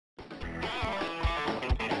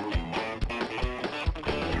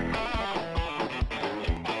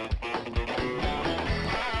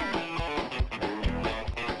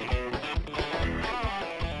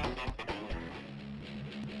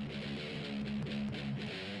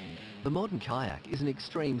The modern kayak is an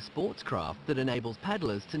extreme sports craft that enables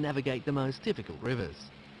paddlers to navigate the most difficult rivers.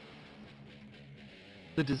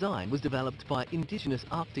 The design was developed by indigenous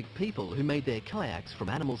Arctic people who made their kayaks from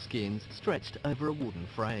animal skins stretched over a wooden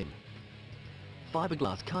frame.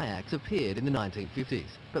 Fiberglass kayaks appeared in the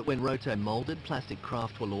 1950s, but when roto-molded plastic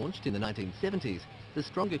craft were launched in the 1970s, the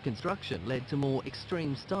stronger construction led to more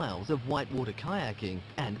extreme styles of whitewater kayaking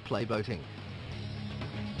and playboating.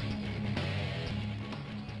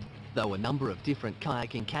 Though a number of different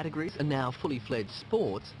kayaking categories are now fully fledged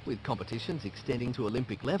sports, with competitions extending to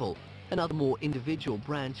Olympic level, another more individual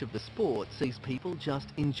branch of the sport sees people just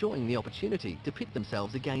enjoying the opportunity to pit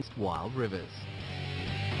themselves against wild rivers.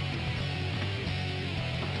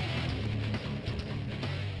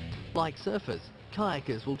 Like surfers,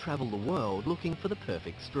 kayakers will travel the world looking for the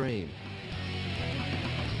perfect stream.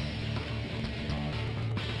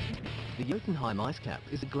 The Jotunheim ice cap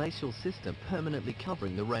is a glacial system permanently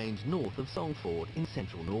covering the range north of Sognfjord in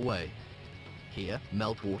central Norway. Here,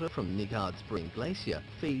 meltwater from Nygard Spring Glacier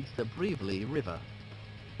feeds the Brivli River.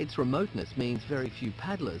 Its remoteness means very few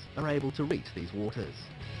paddlers are able to reach these waters.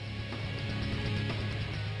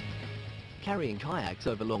 Carrying kayaks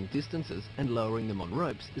over long distances and lowering them on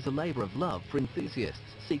ropes is a labour of love for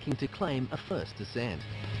enthusiasts seeking to claim a first descent.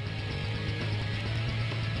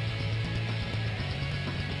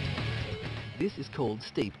 This is called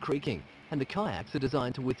steep creaking, and the kayaks are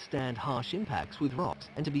designed to withstand harsh impacts with rocks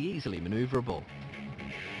and to be easily manoeuvrable.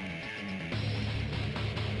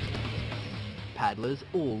 Paddlers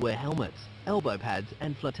all wear helmets, elbow pads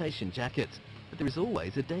and flotation jackets, but there is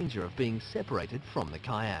always a danger of being separated from the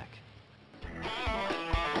kayak.